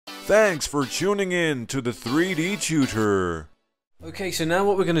Thanks for tuning in to the 3D Tutor. Okay, so now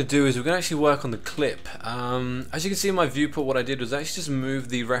what we're going to do is we're going to actually work on the clip. As you can see in my viewport, what I did was actually just move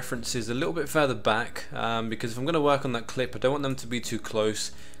the references a little bit further back, because if I'm going to work on that clip, I don't want them to be too close.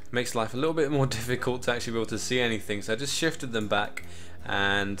 It makes life a little bit more difficult to actually be able to see anything, so I just shifted them back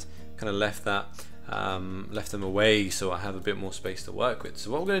and kind of left them away so I have a bit more space to work with.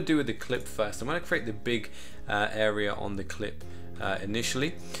 So what we're going to do with the clip first, I'm going to create the big area on the clip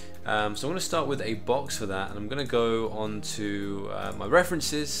initially. So I'm going to start with a box for that, and I'm going to go on to my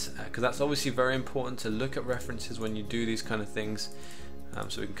references, because that's obviously very important to look at references when you do these kind of things,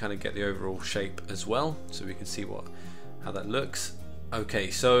 so we can kind of get the overall shape as well, so we can see how that looks. Okay,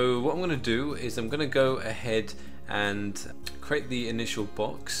 so what I'm going to do is I'm going to go ahead and create the initial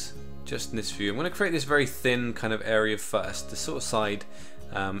box just in this view. I'm going to create this very thin kind of area first, the sort of side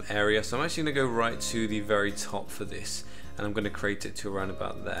area, so I'm actually going to go right to the very top for this. And I'm going to create it to around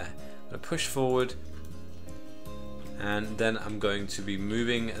about there. I'm going to push forward, and then I'm going to be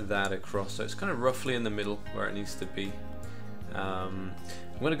moving that across, so it's kind of roughly in the middle where it needs to be. I'm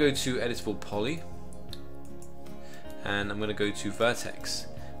going to go to editable poly, and I'm going to go to vertex. So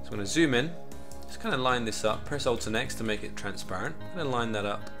I'm going to zoom in, just kind of line this up, press Alt and X to make it transparent. I'm going to line that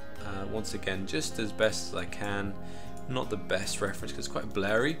up once again just as best as I can. Not the best reference because it's quite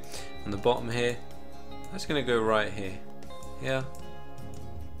blurry. On the bottom here, I'm just going to go right here. Here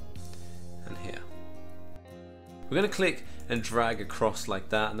and here. We're going to click and drag across like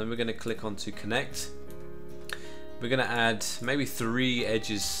that, and then we're going to click onto connect. We're going to add maybe 3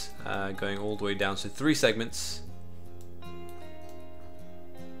 edges going all the way down, so 3 segments, and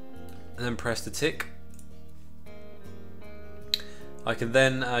then press the tick. I can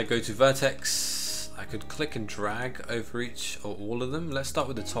then go to vertex. I could click and drag over each or all of them. Let's start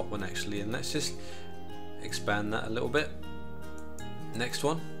with the top one actually, and let's just expand that a little bit. Next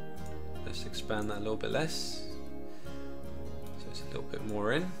one, let's expand that a little bit less, so it's a little bit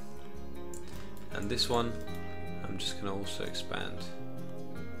more in, and this one I'm just going to also expand.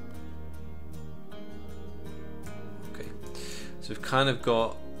 Okay, so we've kind of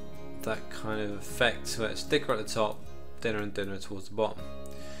got that kind of effect, so it's thicker at the top, thinner and thinner towards the bottom.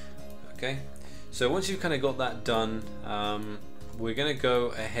 Okay, so once you've kind of got that done, we're going to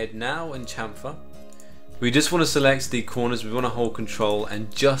go ahead now and chamfer. We just want to select the corners, we want to hold control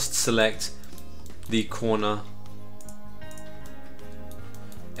and just select the corner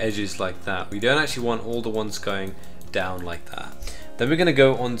edges like that. We don't actually want all the ones going down like that. Then we're going to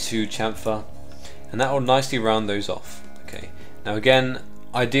go on to chamfer, and that will nicely round those off. Okay. Now again,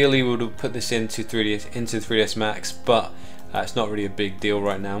 ideally we would put this into 3ds Max, but it's not really a big deal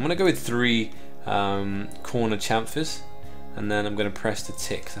right now. I'm going to go with 3 corner chamfers, and then I'm going to press the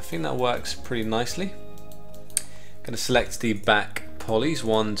tick. I think that works pretty nicely. Going to select the back polys,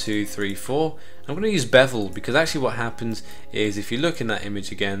 1, 2, 3, 4. I'm going to use bevel because actually what happens is if you look in that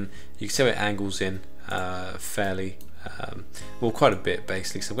image again, you can see it angles in fairly, well, quite a bit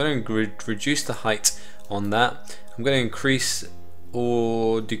basically. So I'm going to reduce the height on that. I'm going to increase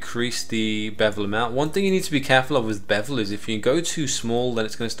or decrease the bevel amount. One thing you need to be careful of with bevel is if you go too small, then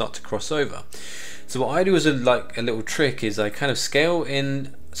it's going to start to cross over. So what I do as a little trick is I kind of scale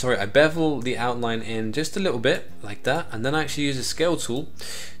in. I bevel the outline in just a little bit like that, and then I actually use a scale tool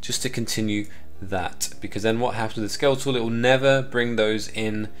just to continue that, because then what happens with the scale tool, it will never bring those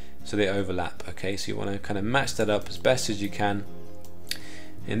in so they overlap. Okay, so you want to kind of match that up as best as you can.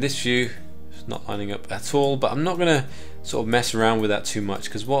 In this view, it's not lining up at all, but I'm not going to sort of mess around with that too much,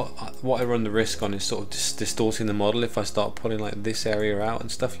 because what I run the risk on is sort of just distorting the model. If I start pulling like this area out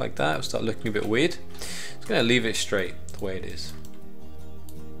and stuff like that, it'll start looking a bit weird. I'm just going to leave it straight the way it is.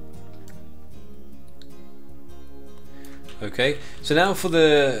 Okay, so now for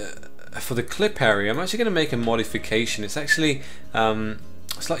the clip area, I'm actually going to make a modification. It's actually a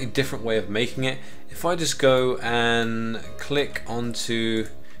slightly different way of making it. If I just go and click onto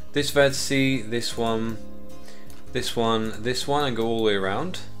this vertex, this one, this one, this one, and go all the way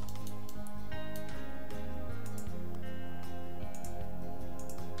around.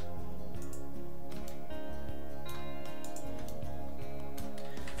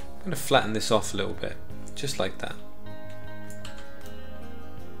 I'm going to flatten this off a little bit, just like that.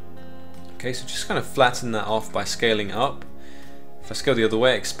 Okay, so just kind of flatten that off by scaling up. If I scale the other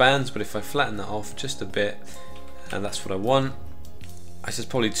way, it expands, but if I flatten that off just a bit, and that's what I want. I said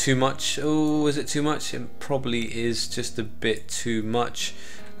probably too much. Oh, is it too much? It probably is just a bit too much.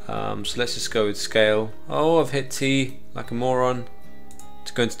 So let's just go with scale. Oh, I've hit T like a moron.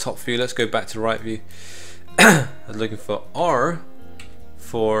 To go into top view, let's go back to right view. I was looking for R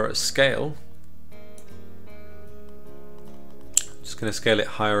for scale. Just going to scale it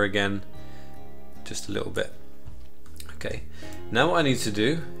higher again, just a little bit. Okay, now what I need to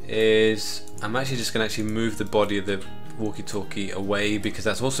do is I'm actually just going to move the body of the walkie-talkie away, because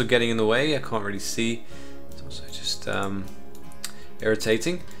that's also getting in the way. I can't really see. It's also just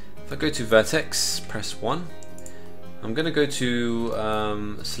irritating. If I go to vertex, press 1, I'm going to go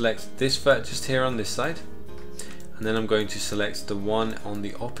to select this vert just here on this side, and then I'm going to select the one on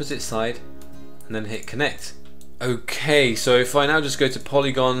the opposite side and then hit connect. Okay, so if I now just go to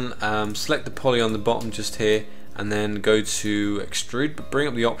polygon, select the poly on the bottom just here, and then go to extrude, but bring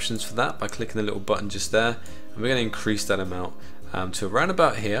up the options for that by clicking the little button just there, and we're going to increase that amount to around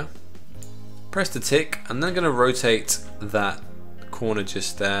about here. Press the tick, and then going to rotate that corner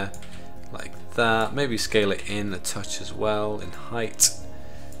just there like that. Maybe scale it in a touch as well in height.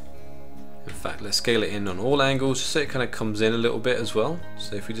 In fact, let's scale it in on all angles just so it kind of comes in a little bit as well.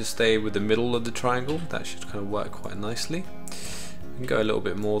 So if we just stay with the middle of the triangle, that should kind of work quite nicely. We can go a little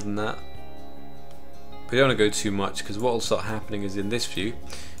bit more than that. We don't want to go too much, because what will start happening is in this view it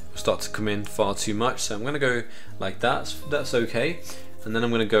will start to come in far too much. So I'm going to go like that. That's okay. And then I'm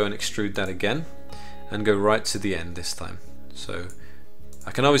going to go and extrude that again and go right to the end this time. So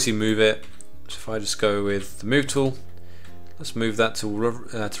I can obviously move it. So if I just go with the move tool, let's move that to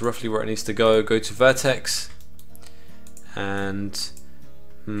roughly where it needs to go. Go to vertex, and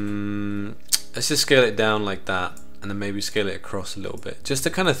let's just scale it down like that, and then maybe scale it across a little bit, just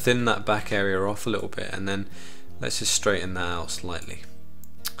to kind of thin that back area off a little bit, and then let's just straighten that out slightly.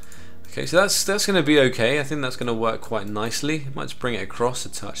 Okay, so that's going to be okay. I think that's going to work quite nicely. I might just bring it across a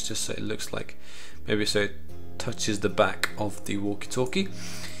touch, just so it looks like, maybe so it touches the back of the walkie-talkie.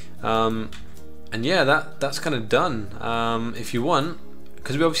 And yeah, that's kind of done. If you want,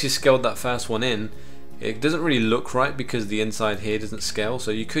 because we obviously scaled that first one in, it doesn't really look right because the inside here doesn't scale,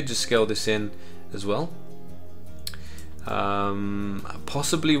 so you could just scale this in as well.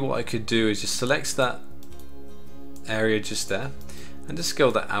 Possibly what I could do is just select that area just there and just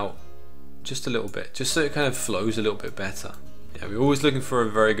scale that out just a little bit, just so it kind of flows a little bit better. Yeah, we're always looking for a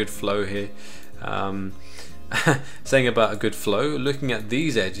very good flow here. Saying about a good flow, looking at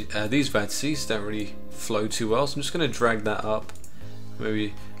these these vertices don't really flow too well, so I'm just going to drag that up.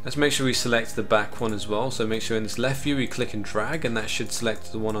 Maybe let's make sure we select the back one as well. So make sure in this left view we click and drag, and that should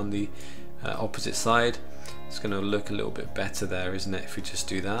select the one on the opposite side. It's going to look a little bit better there, isn't it, if we just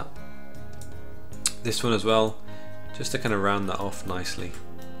do that. This one as well, just to kind of round that off nicely.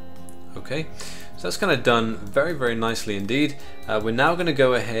 Okay, so that's kind of done very, very nicely indeed. We're now going to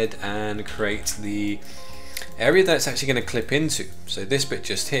go ahead and create the area that it's actually going to clip into, so this bit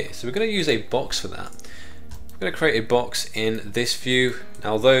just here. So we're going to use a box for that. We're going to create a box in this view.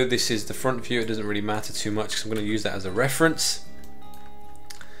 Now, although this is the front view, it doesn't really matter too much because I'm going to use that as a reference.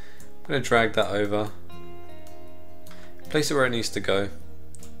 I'm going to drag that over, place it where it needs to go.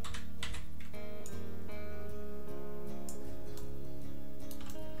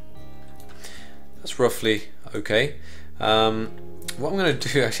 That's roughly okay. What I'm going to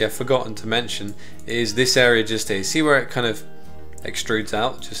do, actually I've forgotten to mention, is this area just here. See where it kind of extrudes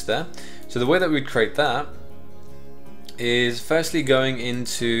out just there? So the way that we'd create that is firstly going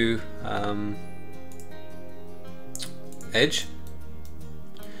into edge.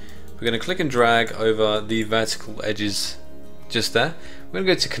 We're going to click and drag over the vertical edges just there. We're going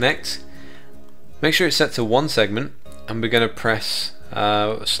to go to connect, make sure it's set to one segment, and we're going to press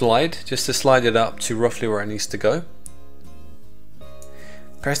slide, just to slide it up to roughly where it needs to go.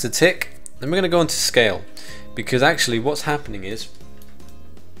 Press the tick, then we're going to go into scale, because actually what's happening is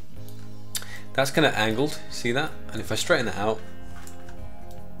that's kind of angled, see that? And if I straighten that out,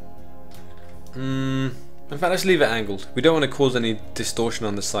 in fact let's leave it angled. We don't want to cause any distortion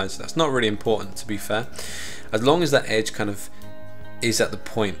on the sides, so that's not really important, to be fair, as long as that edge kind of is at the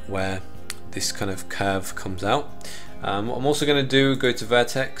point where this kind of curve comes out. What I'm also going to do, go to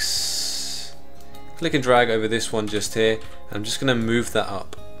vertex, click and drag over this one just here, and I'm just going to move that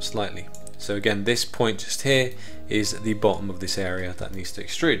up slightly. So again, this point just here is the bottom of this area that needs to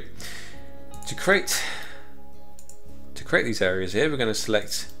extrude. To create these areas here, we're going to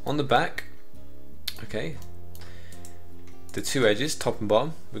select on the back, okay, the two edges, top and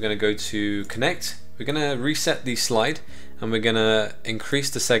bottom. We're going to go to connect, we're going to reset the slide, and we're going to increase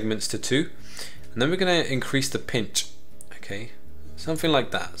the segments to 2, and then we're going to increase the pinch, okay, something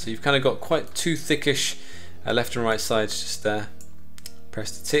like that. So you've kind of got quite two thickish left and right sides just there.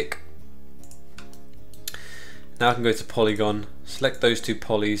 Press the tick. Now I can go to polygon, select those two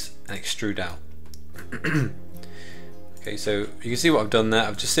polys and extrude out. Okay, so you can see what I've done there.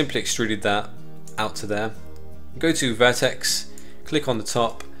 I've just simply extruded that out to there. Go to vertex, click on the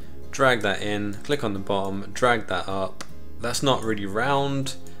top, drag that in, click on the bottom, drag that up, that's not really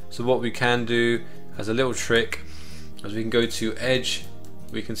round. So what we can do as a little trick is we can go to edge,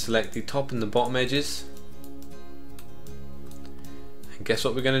 we can select the top and the bottom edges, and guess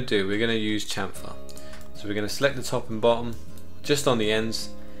what we're going to do? We're going to use chamfer. So we're going to select the top and bottom just on the ends,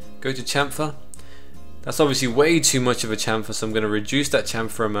 go to chamfer. That's obviously way too much of a chamfer, so I'm going to reduce that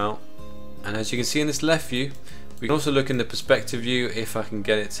chamfer amount. And as you can see in this left view, we can also look in the perspective view if I can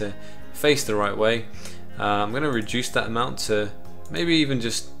get it to face the right way. I'm going to reduce that amount to maybe even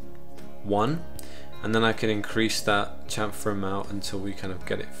just 1, and then I can increase that chamfer amount until we kind of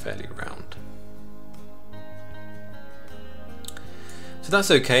get it fairly round. So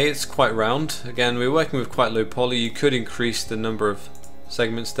that's okay, it's quite round. Again, we're working with quite low poly. You could increase the number of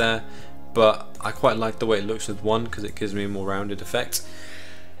segments there, but I quite like the way it looks with 1 because it gives me a more rounded effect.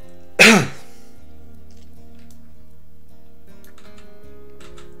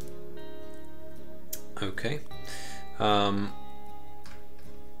 Okay, so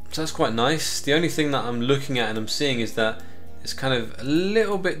that's quite nice. The only thing that I'm looking at and I'm seeing is that it's kind of a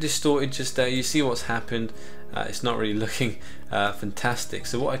little bit distorted just there. You see what's happened. It's not really looking fantastic.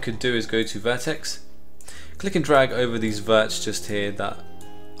 So what I could do is go to vertex, click and drag over these verts just here that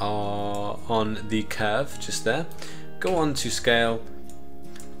are on the curve just there. Go on to scale.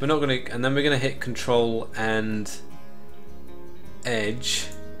 We're not going to, and then we're going to hit Control and edge.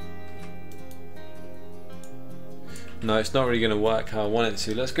 No, it's not really going to work how I want it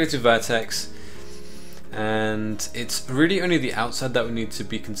to. Let's go to vertex, and it's really only the outside that we need to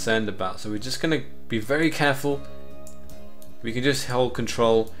be concerned about. So we're just going to be very careful. We can just hold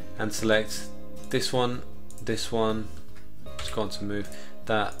Control and select this one, just go on to move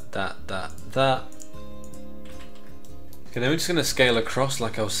that. Okay, then we're just going to scale across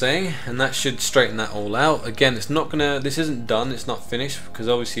like I was saying, and that should straighten that all out. Again, it's not gonna, this isn't done, it's not finished, because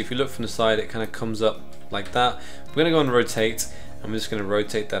obviously if you look from the side it kind of comes up like that. We're going to go and rotate, and we're just going to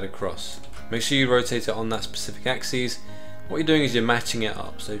rotate that across. Make sure you rotate it on that specific axis. What you're doing is you're matching it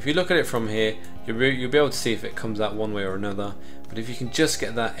up. So if you look at it from here, you'll be able to see if it comes out one way or another. But if you can just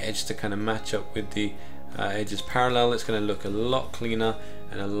get that edge to kind of match up with the edges parallel, it's going to look a lot cleaner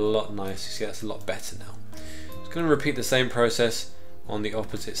and a lot nicer. You see, that's a lot better now. It's going to repeat the same process on the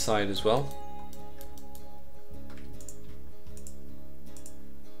opposite side as well.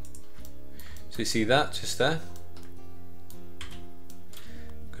 So you see that just there.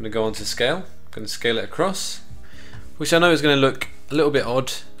 I'm going to go on to scale. I'm going to scale it across, which I know is going to look a little bit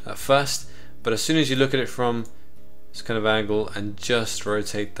odd at first, but as soon as you look at it from this kind of angle and just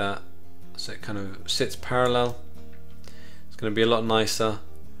rotate that so it kind of sits parallel, it's going to be a lot nicer.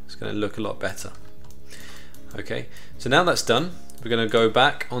 It's going to look a lot better. Okay, so now that's done, we're going to go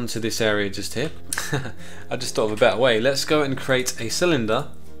back onto this area just here. I just thought of a better way. Let's go and create a cylinder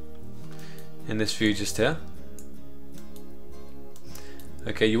in this view just here.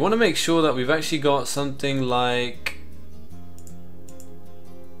 Okay, you want to make sure that we've actually got something like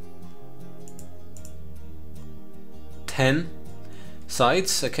 10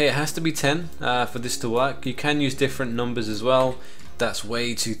 sides. Okay, it has to be 10 for this to work. You can use different numbers as well. That's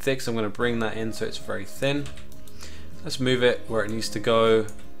way too thick, so I'm going to bring that in so it's very thin. Let's move it where it needs to go,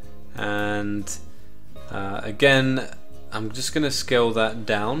 and again I'm just going to scale that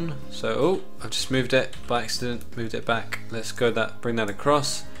down. So, oh, I've just moved it by accident, moved it back. Let's go bring that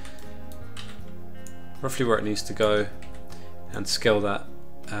across, roughly where it needs to go, and scale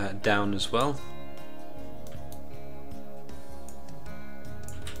that down as well.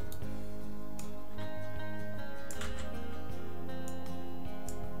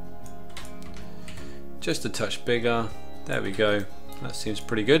 Just a touch bigger. There we go. That seems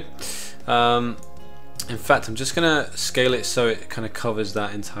pretty good. In fact, I'm just going to scale it so it kind of covers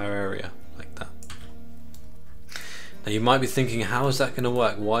that entire area like that. Now you might be thinking, how is that going to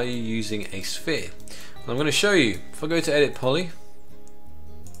work? Why are you using a sphere? Well, I'm going to show you. If I go to Edit Poly,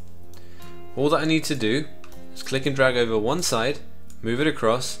 all that I need to do is click and drag over one side, move it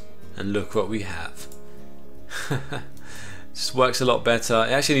across, and look what we have. This works a lot better.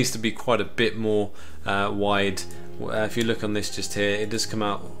 It actually needs to be quite a bit more wide. If you look on this just here, it does come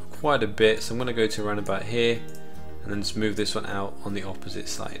out quite a bit, so I'm going to go to around about here and then just move this one out on the opposite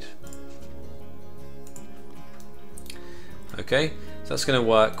side. Okay, so that's going to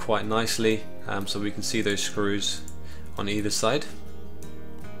work quite nicely, so we can see those screws on either side,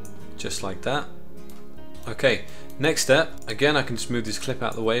 just like that. Okay, next step, again I can just move this clip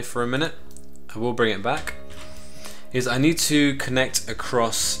out of the way for a minute. I will bring it back. Is I need to connect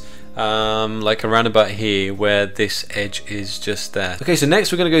across like around about here where this edge is just there. Okay, so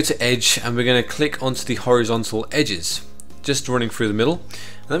next we're going to go to edge and we're going to click onto the horizontal edges. just running through the middle.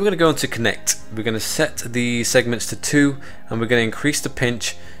 And then we're going to go on to connect. We're going to set the segments to 2, and we're going to increase the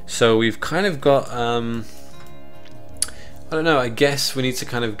pinch. So we've kind of got, I don't know, I guess we need to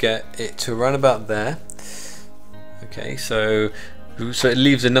kind of get it to around about there. Okay, so it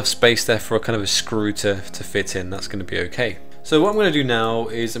leaves enough space there for a kind of a screw to fit in. That's going to be okay. So what I'm going to do now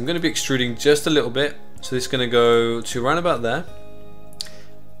is I'm going to be extruding just a little bit. So this is going to go to around about there.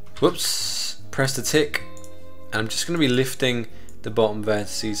 Whoops, press the tick, and I'm just going to be lifting the bottom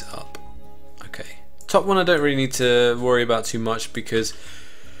vertices up. Okay, top one I don't really need to worry about too much because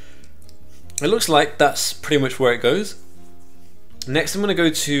it looks like that's pretty much where it goes. Next I'm going to go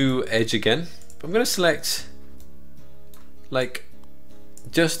to edge again. I'm going to select like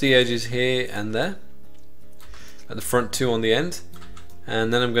just the edges here and there, at the front 2 on the end,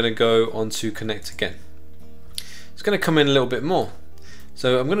 and then I'm going to go on to connect again. It's going to come in a little bit more.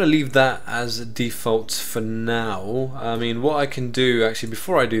 So I'm going to leave that as default for now. I mean, what I can do actually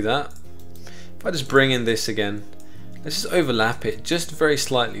before I do that, if I just bring in this again, let's just overlap it just very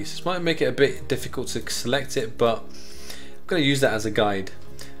slightly. So this might make it a bit difficult to select it, but I'm going to use that as a guide.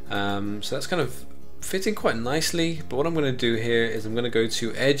 So that's kind of fitting quite nicely, but what I'm going to do here is I'm going to go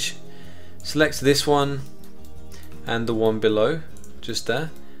to edge, select this one and the one below, just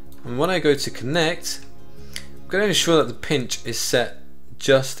there. And when I go to connect, I'm going to ensure that the pinch is set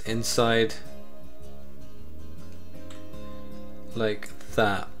just inside like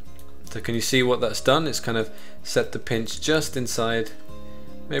that. So can you see what that's done? It's kind of set the pinch just inside.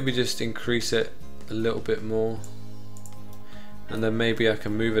 Maybe just increase it a little bit more, and then maybe I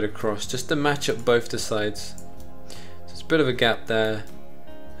can move it across just to match up both the sides. So it's a bit of a gap there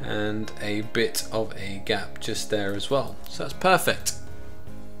and a bit of a gap just there as well. So that's perfect.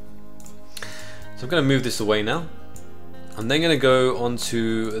 So I'm going to move this away now. I'm then going to go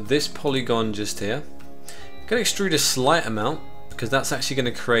onto this polygon just here. I'm going to extrude a slight amount because that's actually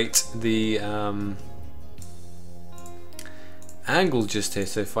going to create the angle just here.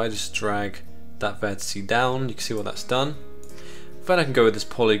 So if I just drag that vertex down, you can see what that's done. Then I can go with this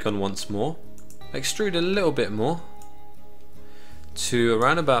polygon once more, extrude a little bit more to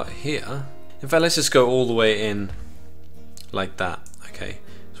around about here. In fact, let's just go all the way in like that. Okay,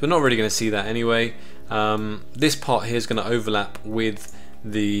 so we're not really going to see that anyway. This part here is going to overlap with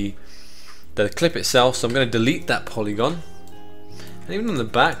the clip itself, so I'm going to delete that polygon. And even on the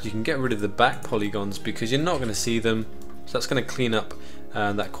back, you can get rid of the back polygons because you're not going to see them, so that's going to clean up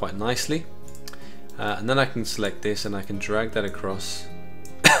that quite nicely. And then I can select this and I can drag that across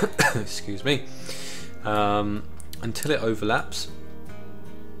excuse me, until it overlaps.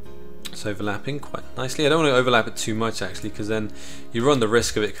 It's overlapping quite nicely. I don't want to overlap it too much actually, because then you run the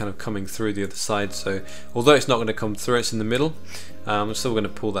risk of it kind of coming through the other side. So although it's not going to come through, it's in the middle, I'm still going to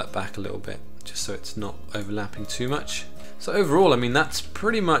pull that back a little bit just so it's not overlapping too much. So overall, I mean, that's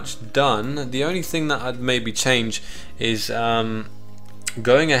pretty much done. The only thing that I'd maybe change is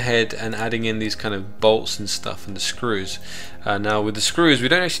going ahead and adding in these kind of bolts and stuff and the screws. Now with the screws, we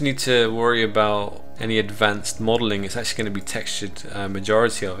don't actually need to worry about any advanced modeling. It's actually going to be textured,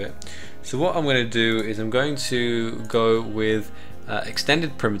 majority of it. So what I'm going to do is I'm going to go with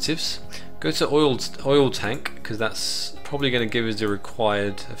extended primitives, go to oil tank, because that's probably going to give us the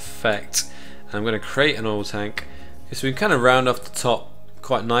required effect. And I'm going to create an oil tank. So we can kind of round off the top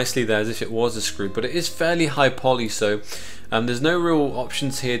quite nicely there as if it was a screw, but it is fairly high poly, so there's no real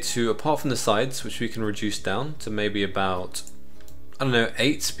options here to, apart from the sides, which we can reduce down to maybe about, I don't know,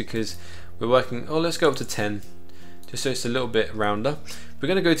 8, because we're working, oh, let's go up to 10 just so it's a little bit rounder. We're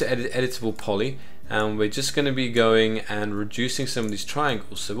going to go to editable poly, and we're just going to be going and reducing some of these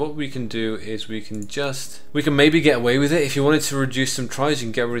triangles. So what we can do is we can maybe get away with it. If you wanted to reduce some tris, you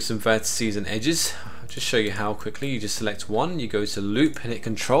can get rid of some vertices and edges. I'll just show you how quickly. You just select one, you go to loop and hit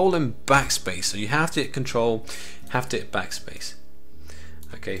control and backspace. So you have to hit control, have to hit backspace.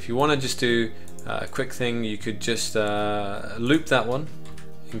 Okay, if you want to just do a quick thing, you could just loop that one,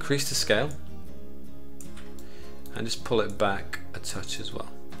 increase the scale, and just pull it back a touch as well.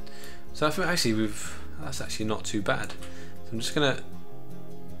 So I think actually that's actually not too bad. So I'm just gonna,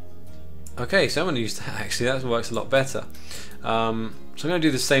 okay, so I'm gonna use that actually, that works a lot better. So I'm gonna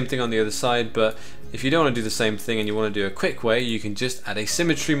do the same thing on the other side, but if you don't want to do the same thing and you want to do a quick way, you can just add a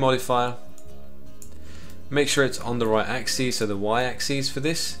symmetry modifier. Make sure it's on the right axis, so the Y axis for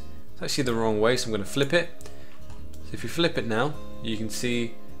this. It's actually the wrong way, so I'm gonna flip it. So if you flip it now, you can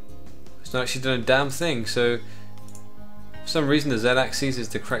see it's not actually done a damn thing. So for some reason the Z-axis is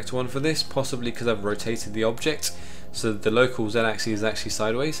the correct one for this, possibly because I've rotated the object so that the local Z-axis is actually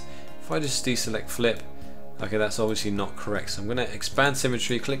sideways. If I just deselect flip, okay, that's obviously not correct. So I'm going to expand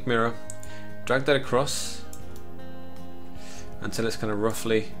symmetry, click mirror, drag that across, until it's kind of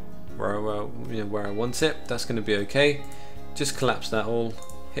roughly where I want it. That's going to be okay. Just collapse that all,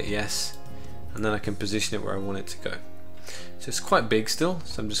 hit yes, and then I can position it where I want it to go. So it's quite big still,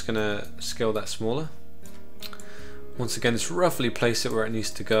 so I'm just going to scale that smaller. Once again, just roughly place it where it needs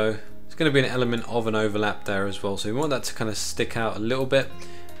to go. It's going to be an element of an overlap there as well, so we want that to kind of stick out a little bit.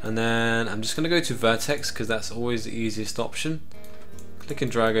 And then I'm just going to go to vertex because that's always the easiest option. Click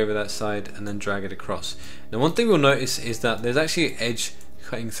and drag over that side and then drag it across. Now one thing we'll notice is that there's actually an edge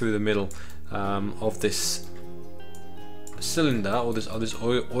cutting through the middle of this cylinder or this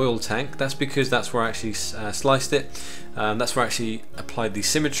oil tank. That's because that's where I actually sliced it. That's where I actually applied the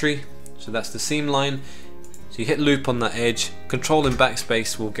symmetry. So that's the seam line. So you hit loop on that edge. Control and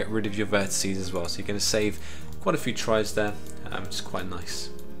backspace will get rid of your vertices as well. So you're going to save quite a few tries there, which is quite nice.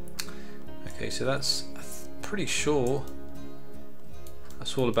 Okay, so that's pretty sure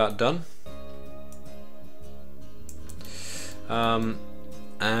that's all about done.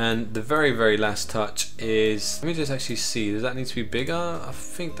 And the very last touch is, let me just actually see, does that need to be bigger? I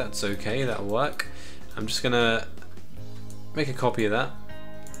think that's okay, that'll work. I'm just gonna make a copy of that.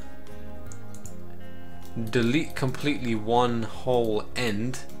 Delete completely one whole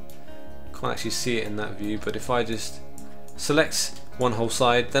end. Can't actually see it in that view, but if I just select one whole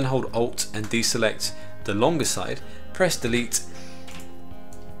side, then hold Alt and deselect the longer side, press delete,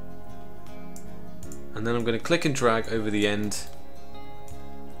 and then I'm going to click and drag over the end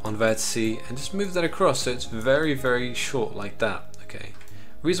on vertice and just move that across so it's very short like that. Okay.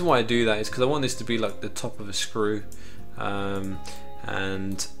 The reason why I do that is because I want this to be like the top of a screw,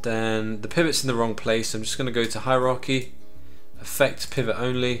 and then the pivot's in the wrong place, so I'm just going to go to hierarchy, effect, pivot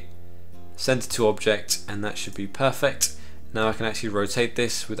only, center to object, and that should be perfect. Now I can actually rotate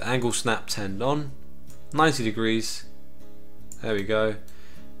this with angle snap turned on, 90 degrees, there we go,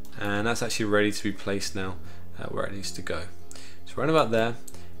 and that's actually ready to be placed now where it needs to go. So right about there.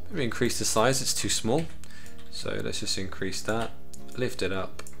 Maybe increase the size, it's too small, so let's just increase that, lift it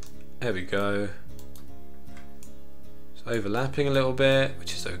up, there we go. It's overlapping a little bit,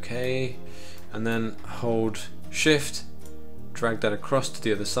 which is okay, and then hold shift, drag that across to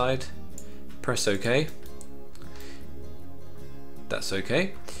the other side, press OK. That's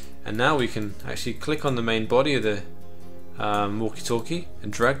okay, and now we can actually click on the main body of the walkie-talkie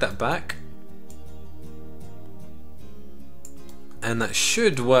and drag that back, and that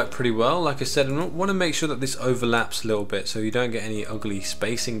should work pretty well. Like I said, I want to make sure that this overlaps a little bit so you don't get any ugly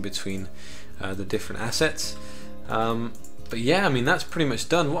spacing between the different assets. But yeah, I mean, that's pretty much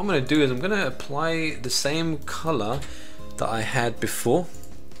done. What I'm going to do is I'm going to apply the same color that I had before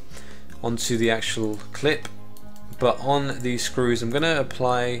onto the actual clip, but on these screws I'm going to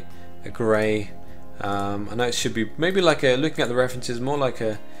apply a grey. I know it should be maybe like a, looking at the references, more like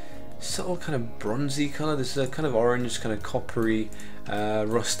a subtle kind of bronzy color. There's a kind of orange, kind of coppery,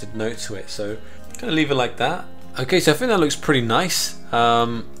 rusted note to it, so I'm gonna leave it like that. Okay, so I think that looks pretty nice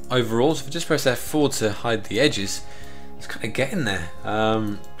overall. So if I just press F4 to hide the edges, it's kind of getting there.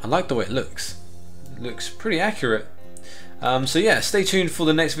 I like the way it looks. It looks pretty accurate. So yeah, stay tuned for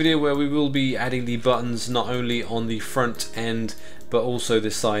the next video where we will be adding the buttons not only on the front end but also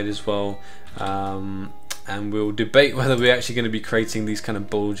this side as well. And we'll debate whether we're actually going to be creating these kind of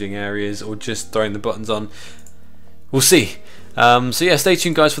bulging areas or just throwing the buttons on. We'll see. So yeah, stay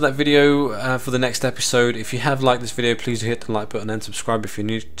tuned guys for that video for the next episode. If you have liked this video, please do hit the like button and subscribe if you're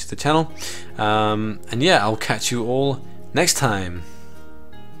new to the channel. And yeah, I'll catch you all next time.